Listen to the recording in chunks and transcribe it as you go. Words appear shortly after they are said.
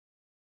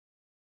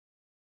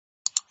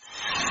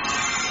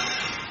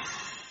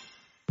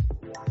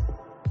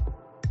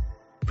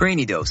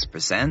Brainy Dose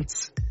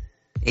presents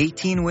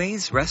 18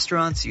 Ways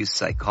Restaurants Use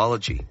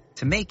Psychology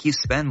to Make You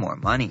Spend More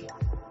Money.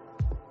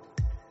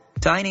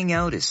 Dining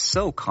out is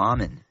so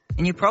common,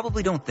 and you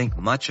probably don't think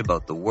much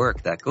about the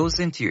work that goes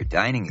into your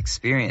dining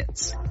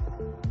experience.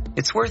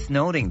 It's worth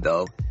noting,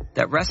 though,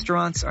 that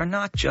restaurants are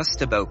not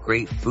just about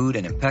great food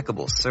and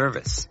impeccable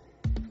service.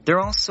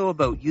 They're also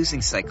about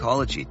using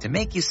psychology to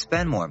make you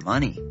spend more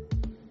money.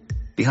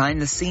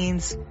 Behind the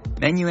scenes,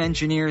 menu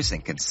engineers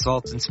and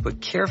consultants put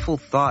careful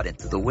thought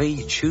into the way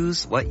you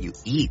choose what you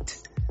eat.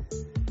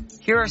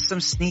 Here are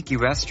some sneaky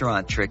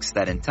restaurant tricks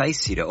that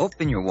entice you to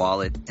open your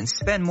wallet and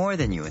spend more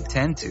than you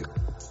intend to.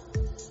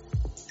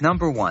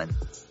 Number 1.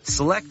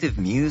 Selective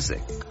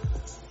music.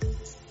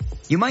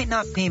 You might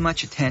not pay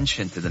much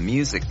attention to the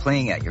music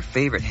playing at your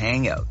favorite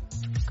hangout,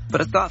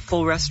 but a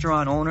thoughtful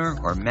restaurant owner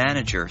or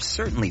manager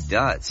certainly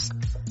does.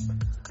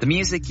 The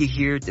music you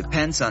hear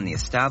depends on the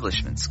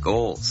establishment's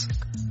goals.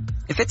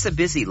 If it's a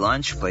busy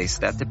lunch place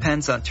that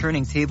depends on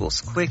turning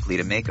tables quickly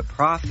to make a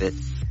profit,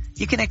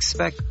 you can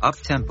expect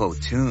up-tempo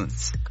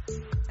tunes.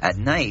 At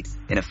night,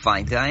 in a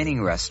fine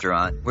dining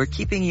restaurant where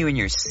keeping you in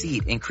your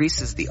seat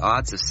increases the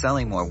odds of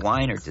selling more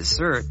wine or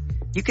dessert,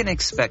 you can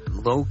expect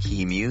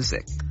low-key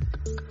music.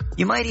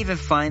 You might even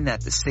find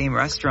that the same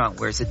restaurant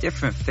wears a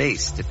different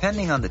face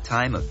depending on the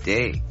time of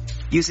day,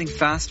 using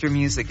faster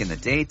music in the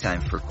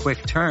daytime for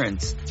quick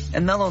turns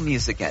and mellow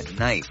music at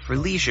night for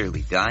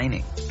leisurely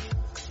dining.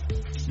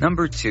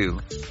 Number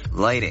 2.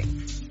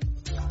 Lighting.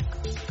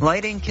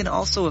 Lighting can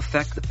also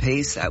affect the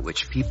pace at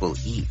which people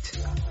eat.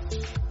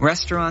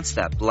 Restaurants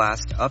that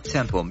blast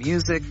up-tempo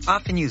music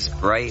often use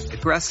bright,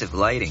 aggressive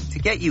lighting to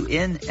get you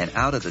in and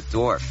out of the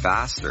door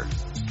faster.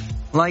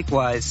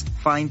 Likewise,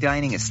 fine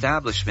dining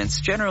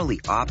establishments generally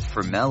opt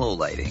for mellow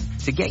lighting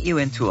to get you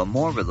into a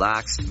more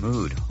relaxed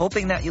mood,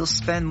 hoping that you'll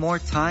spend more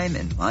time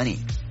and money.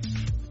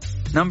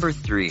 Number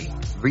 3.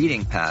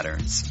 Reading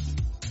patterns.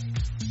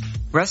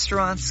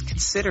 Restaurants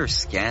consider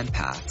scan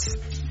paths,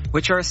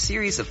 which are a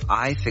series of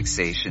eye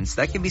fixations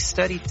that can be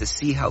studied to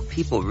see how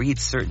people read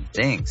certain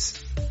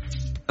things.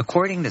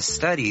 According to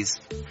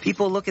studies,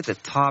 people look at the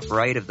top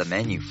right of the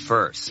menu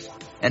first,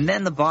 and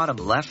then the bottom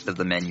left of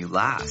the menu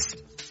last.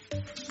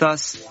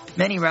 Thus,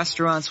 many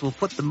restaurants will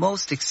put the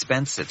most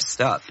expensive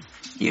stuff,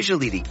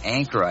 usually the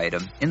anchor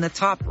item, in the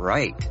top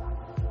right.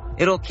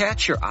 It'll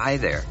catch your eye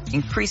there,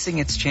 increasing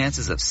its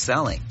chances of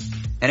selling,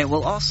 and it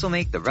will also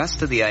make the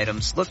rest of the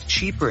items look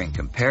cheaper in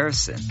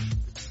comparison.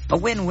 A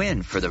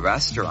win-win for the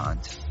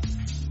restaurant.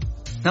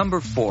 Number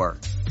 4.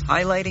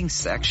 Highlighting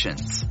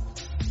sections.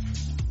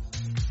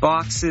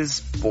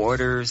 Boxes,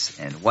 borders,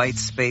 and white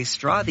space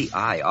draw the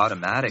eye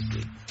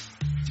automatically.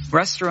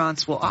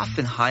 Restaurants will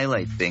often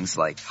highlight things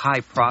like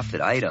high-profit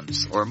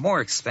items or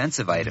more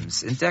expensive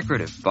items in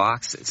decorative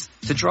boxes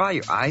to draw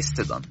your eyes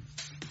to them.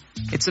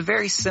 It's a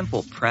very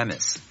simple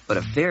premise, but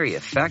a very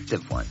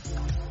effective one.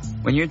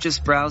 When you're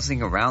just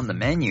browsing around the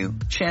menu,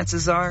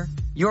 chances are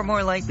you're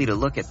more likely to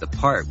look at the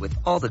part with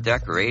all the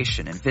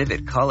decoration and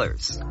vivid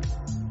colors.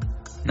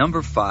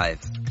 Number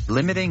 5.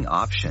 Limiting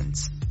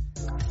options.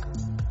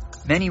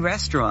 Many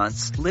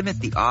restaurants limit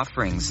the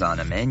offerings on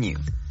a menu.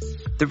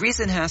 The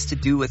reason has to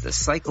do with a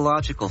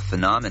psychological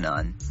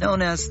phenomenon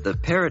known as the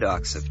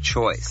paradox of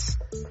choice.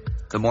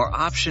 The more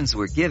options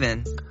we're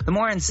given, the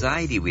more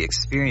anxiety we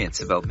experience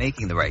about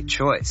making the right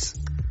choice.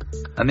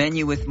 A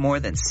menu with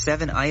more than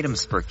 7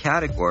 items per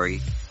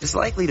category is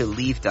likely to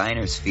leave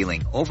diners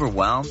feeling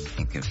overwhelmed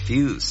and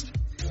confused.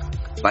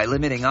 By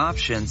limiting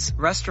options,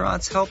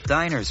 restaurants help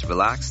diners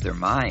relax their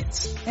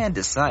minds and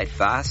decide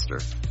faster.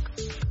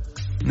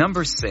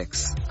 Number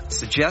 6.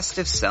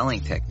 Suggestive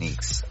selling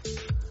techniques.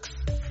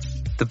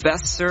 The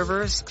best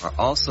servers are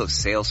also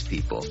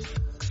salespeople.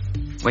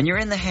 When you're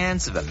in the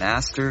hands of a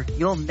master,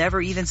 you'll never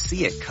even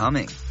see it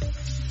coming.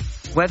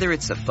 Whether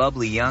it's a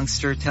bubbly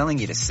youngster telling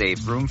you to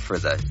save room for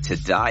the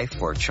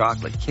to-die-for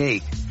chocolate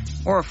cake,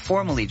 or a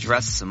formally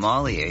dressed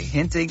sommelier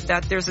hinting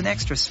that there's an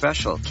extra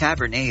special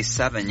Cabernet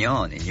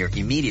Sauvignon in your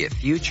immediate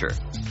future,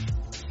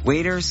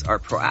 waiters are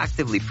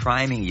proactively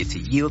priming you to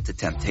yield to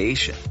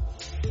temptation.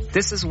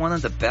 This is one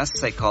of the best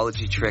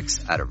psychology tricks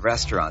at a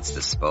restaurant's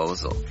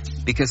disposal,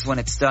 because when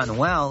it's done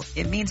well,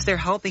 it means they're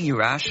helping you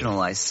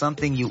rationalize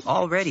something you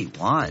already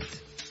want.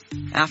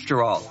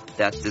 After all,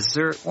 that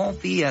dessert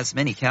won't be as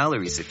many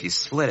calories if you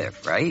split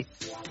it, right?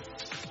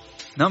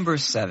 Number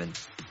 7.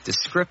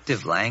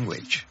 Descriptive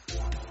language.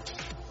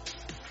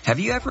 Have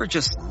you ever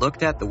just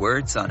looked at the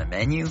words on a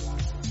menu?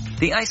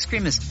 The ice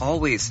cream is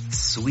always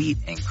sweet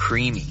and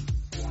creamy.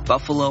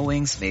 Buffalo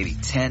wings may be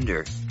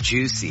tender,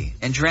 juicy,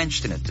 and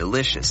drenched in a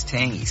delicious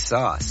tangy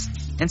sauce,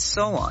 and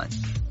so on.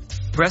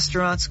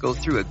 Restaurants go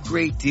through a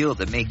great deal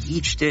to make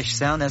each dish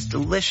sound as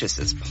delicious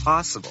as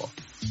possible.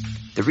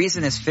 The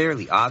reason is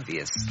fairly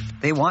obvious.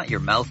 They want your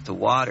mouth to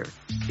water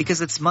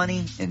because it's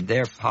money in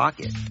their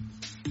pocket.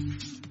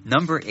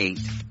 Number 8.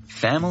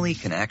 Family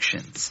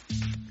connections.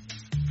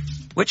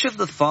 Which of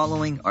the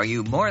following are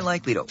you more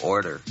likely to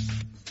order?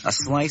 A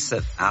slice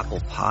of apple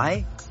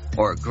pie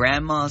or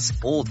grandma's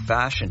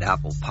old-fashioned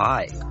apple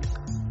pie?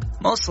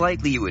 Most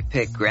likely you would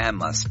pick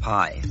grandma's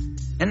pie.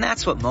 And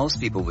that's what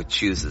most people would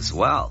choose as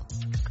well.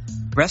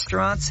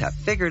 Restaurants have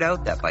figured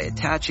out that by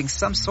attaching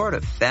some sort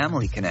of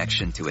family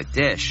connection to a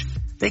dish,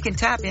 they can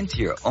tap into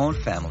your own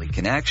family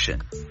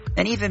connection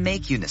and even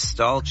make you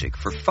nostalgic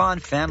for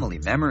fond family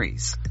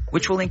memories,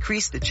 which will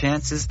increase the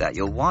chances that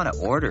you'll want to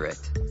order it.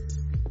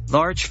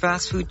 Large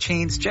fast food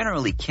chains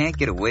generally can't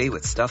get away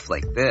with stuff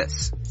like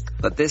this,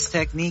 but this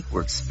technique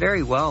works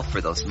very well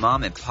for those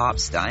mom and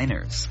pop's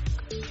diners.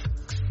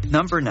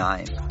 Number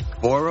 9.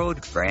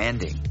 Borrowed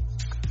branding.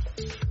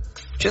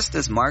 Just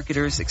as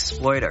marketers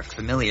exploit our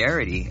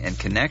familiarity and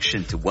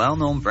connection to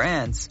well-known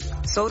brands,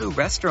 so do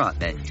restaurant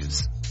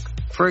menus.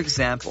 For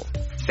example,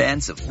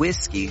 fans of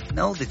whiskey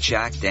know the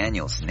Jack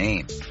Daniel's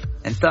name,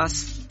 and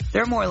thus,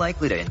 they're more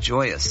likely to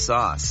enjoy a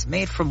sauce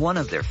made from one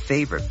of their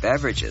favorite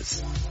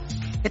beverages.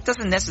 It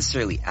doesn't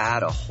necessarily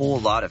add a whole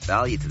lot of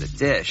value to the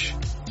dish.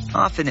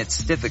 Often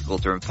it's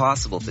difficult or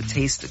impossible to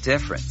taste the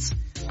difference,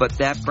 but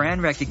that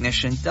brand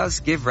recognition does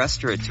give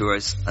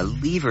restaurateurs a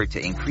lever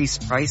to increase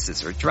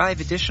prices or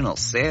drive additional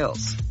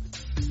sales.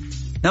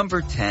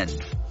 Number 10.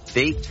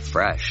 Baked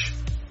fresh.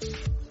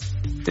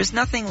 There's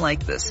nothing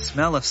like the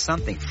smell of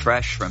something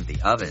fresh from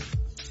the oven,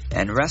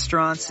 and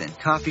restaurants and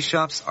coffee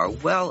shops are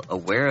well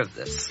aware of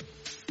this.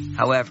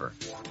 However,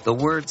 the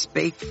words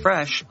baked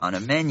fresh on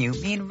a menu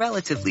mean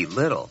relatively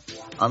little,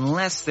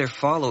 unless they're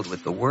followed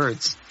with the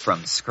words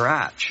from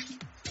scratch.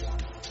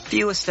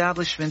 Few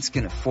establishments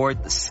can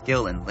afford the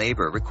skill and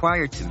labor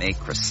required to make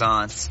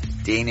croissants,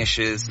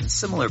 danishes, and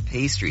similar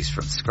pastries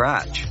from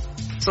scratch,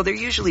 so they're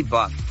usually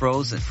bought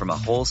frozen from a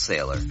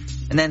wholesaler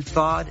and then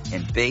thawed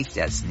and baked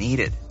as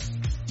needed.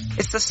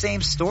 It's the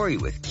same story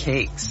with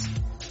cakes.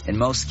 In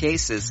most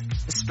cases,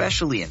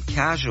 especially in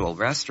casual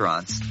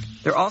restaurants,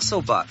 they're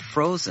also bought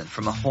frozen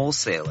from a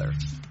wholesaler.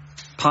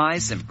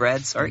 Pies and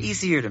breads are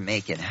easier to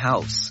make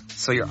in-house,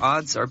 so your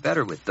odds are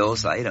better with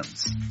those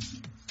items.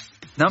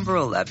 Number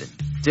 11.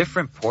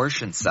 Different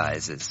portion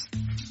sizes.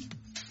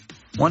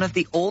 One of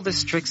the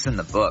oldest tricks in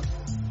the book.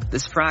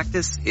 This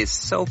practice is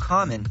so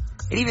common,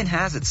 it even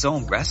has its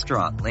own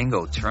restaurant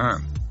lingo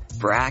term,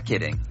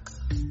 bracketing.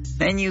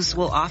 Menus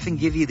will often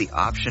give you the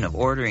option of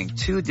ordering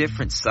 2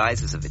 different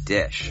sizes of a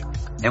dish.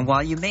 And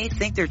while you may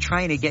think they're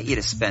trying to get you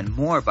to spend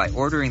more by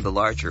ordering the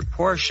larger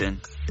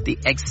portion, the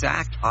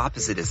exact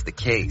opposite is the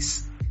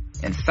case.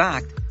 In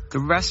fact, the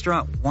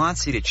restaurant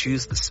wants you to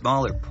choose the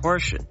smaller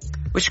portion,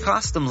 which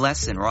costs them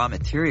less in raw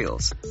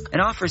materials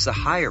and offers a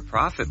higher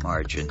profit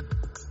margin.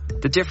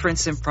 The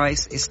difference in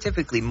price is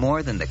typically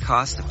more than the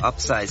cost of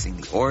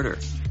upsizing the order,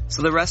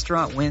 so the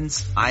restaurant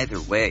wins either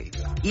way,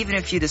 even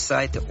if you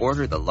decide to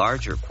order the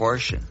larger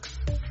portion.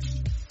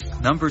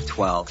 Number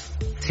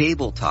 12.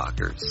 Table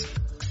talkers.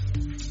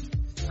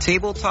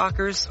 Table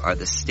talkers are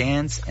the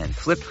stands and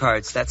flip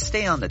cards that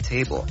stay on the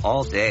table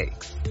all day.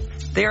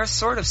 They are a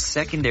sort of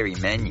secondary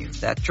menu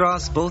that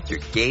draws both your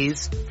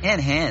gaze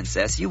and hands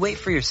as you wait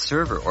for your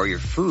server or your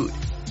food.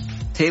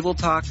 Table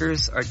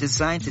talkers are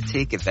designed to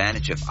take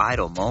advantage of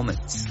idle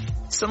moments,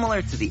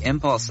 similar to the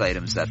impulse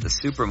items at the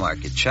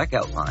supermarket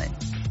checkout line.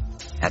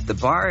 At the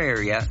bar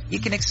area, you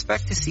can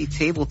expect to see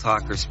table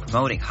talkers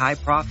promoting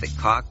high-profit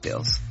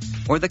cocktails,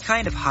 or the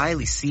kind of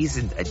highly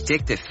seasoned,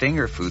 addictive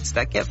finger foods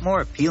that get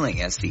more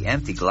appealing as the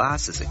empty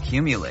glasses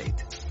accumulate.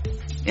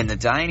 In the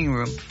dining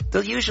room,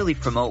 they'll usually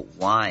promote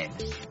wine,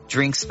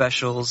 drink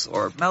specials,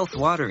 or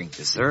mouth-watering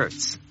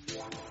desserts.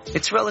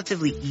 It's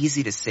relatively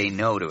easy to say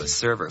no to a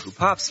server who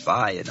pops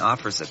by and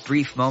offers a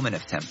brief moment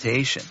of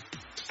temptation.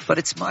 But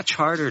it's much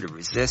harder to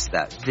resist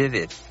that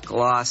vivid,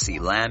 glossy,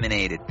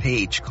 laminated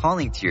page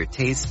calling to your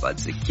taste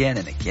buds again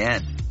and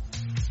again.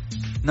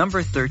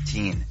 Number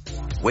 13.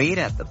 Wait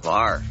at the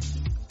bar.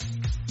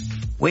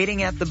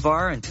 Waiting at the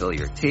bar until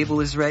your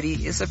table is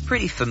ready is a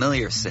pretty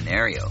familiar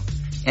scenario,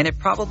 and it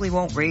probably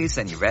won't raise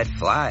any red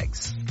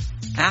flags.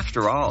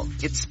 After all,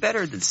 it's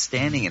better than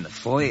standing in the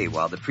foyer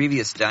while the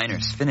previous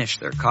diners finish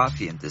their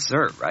coffee and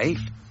dessert, right?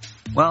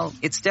 Well,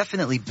 it's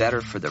definitely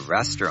better for the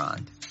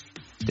restaurant.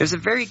 There's a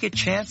very good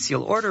chance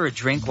you'll order a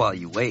drink while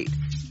you wait,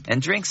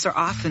 and drinks are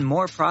often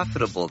more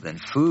profitable than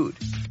food.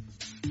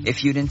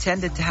 If you'd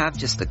intended to have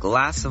just a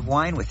glass of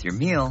wine with your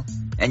meal,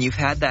 and you've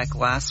had that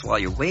glass while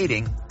you're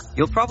waiting,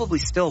 you'll probably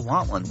still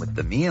want one with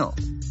the meal.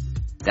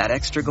 That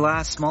extra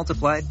glass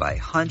multiplied by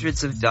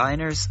hundreds of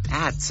diners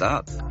adds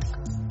up.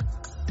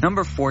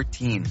 Number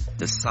 14.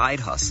 The side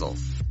hustle.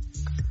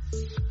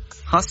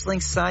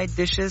 Hustling side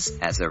dishes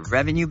as a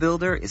revenue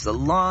builder is a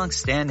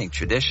long-standing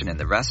tradition in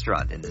the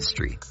restaurant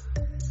industry.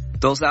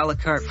 Those a la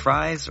carte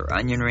fries or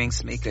onion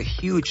rings make a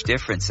huge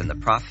difference in the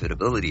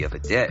profitability of a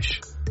dish.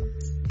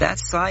 That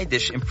side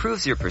dish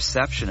improves your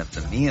perception of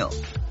the meal,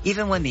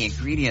 even when the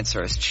ingredients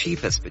are as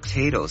cheap as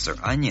potatoes or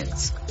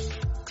onions.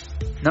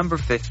 Number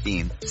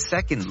 15.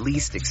 Second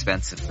least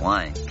expensive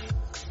wine.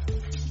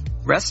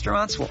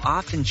 Restaurants will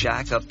often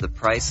jack up the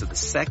price of the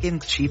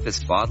second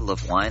cheapest bottle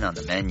of wine on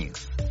the menu.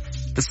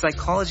 The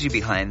psychology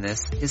behind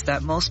this is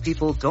that most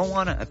people don't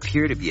want to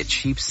appear to be a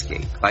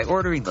cheapskate by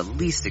ordering the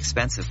least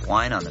expensive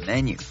wine on the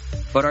menu,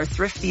 but are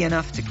thrifty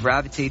enough to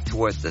gravitate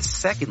toward the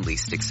second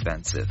least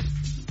expensive.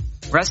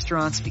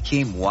 Restaurants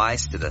became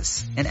wise to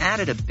this and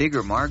added a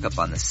bigger markup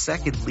on the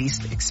second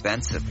least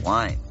expensive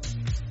wine.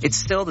 It's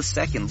still the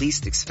second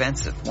least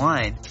expensive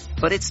wine,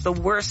 but it's the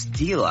worst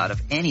deal out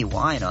of any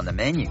wine on the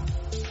menu.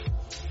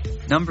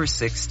 Number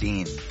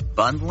 16,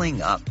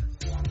 bundling up.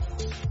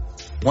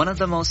 One of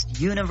the most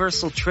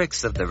universal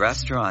tricks of the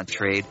restaurant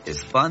trade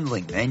is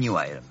bundling menu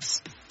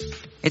items.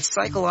 It's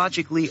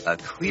psychologically a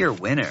clear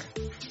winner,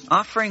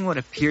 offering what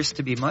appears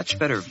to be much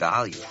better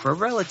value for a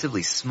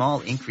relatively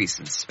small increase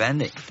in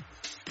spending.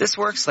 This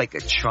works like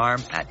a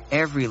charm at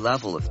every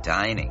level of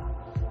dining.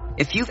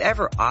 If you've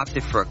ever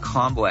opted for a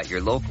combo at your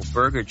local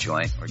burger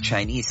joint or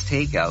Chinese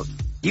takeout,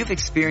 you've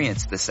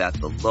experienced this at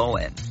the low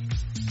end.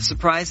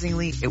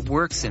 Surprisingly, it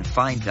works in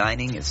fine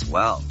dining as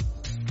well.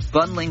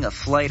 Bundling a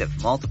flight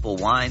of multiple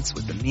wines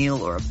with a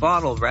meal or a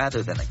bottle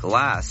rather than a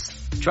glass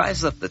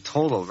drives up the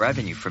total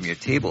revenue from your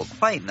table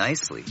quite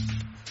nicely.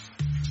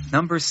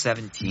 Number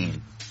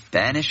 17,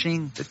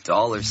 banishing the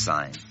dollar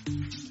sign.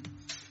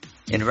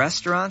 In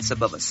restaurants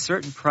above a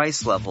certain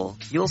price level,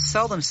 you'll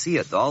seldom see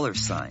a dollar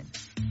sign.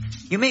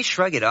 You may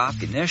shrug it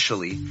off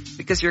initially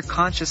because your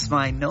conscious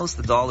mind knows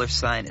the dollar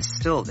sign is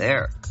still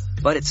there,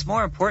 but it's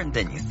more important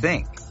than you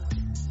think.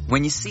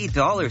 When you see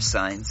dollar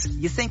signs,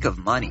 you think of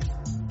money.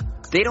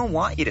 They don't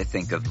want you to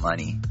think of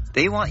money.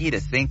 They want you to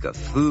think of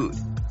food.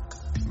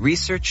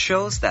 Research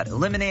shows that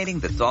eliminating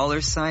the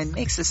dollar sign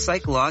makes it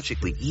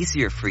psychologically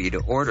easier for you to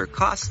order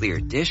costlier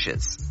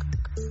dishes.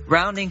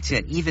 Rounding to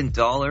an even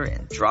dollar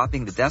and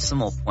dropping the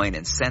decimal point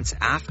in cents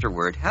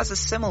afterward has a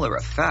similar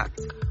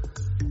effect.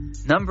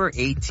 Number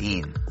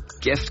 18,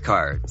 gift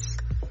cards.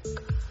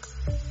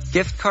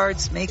 Gift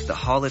cards make the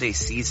holiday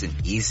season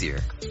easier,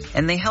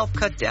 and they help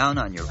cut down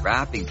on your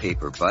wrapping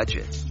paper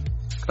budget.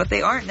 But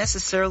they aren't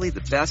necessarily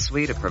the best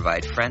way to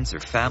provide friends or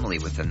family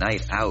with a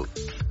night out.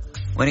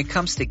 When it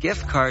comes to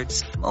gift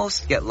cards,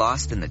 most get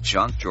lost in the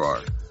junk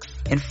drawer.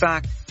 In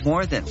fact,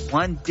 more than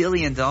 $1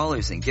 billion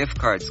in gift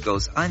cards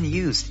goes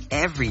unused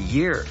every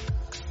year.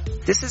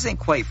 This isn't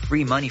quite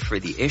free money for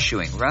the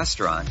issuing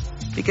restaurant,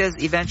 because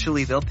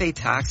eventually they'll pay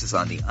taxes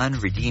on the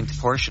unredeemed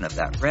portion of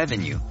that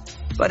revenue,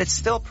 but it's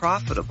still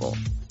profitable.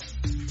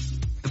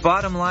 The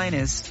bottom line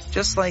is,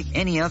 just like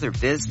any other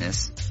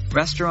business,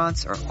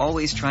 restaurants are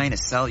always trying to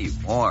sell you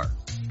more.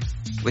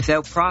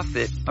 Without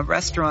profit, a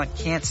restaurant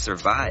can't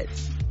survive,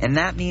 and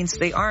that means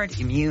they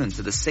aren't immune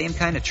to the same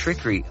kind of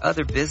trickery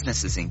other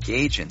businesses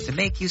engage in to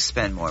make you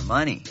spend more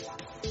money.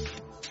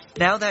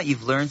 Now that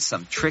you've learned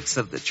some tricks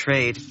of the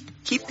trade,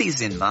 keep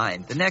these in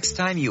mind the next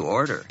time you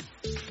order.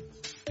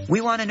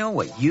 We want to know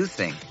what you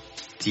think.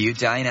 Do you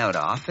dine out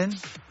often?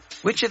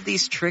 Which of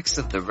these tricks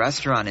of the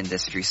restaurant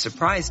industry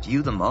surprised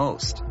you the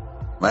most?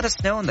 Let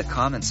us know in the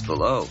comments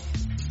below.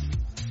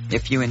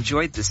 If you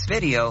enjoyed this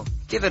video,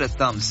 give it a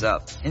thumbs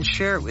up and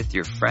share it with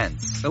your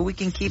friends so we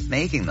can keep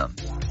making them.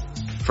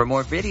 For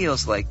more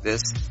videos like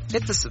this,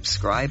 hit the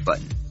subscribe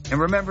button and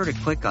remember to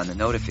click on the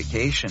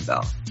notification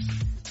bell.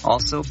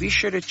 Also, be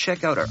sure to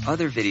check out our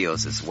other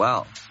videos as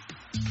well.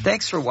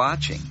 Thanks for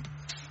watching.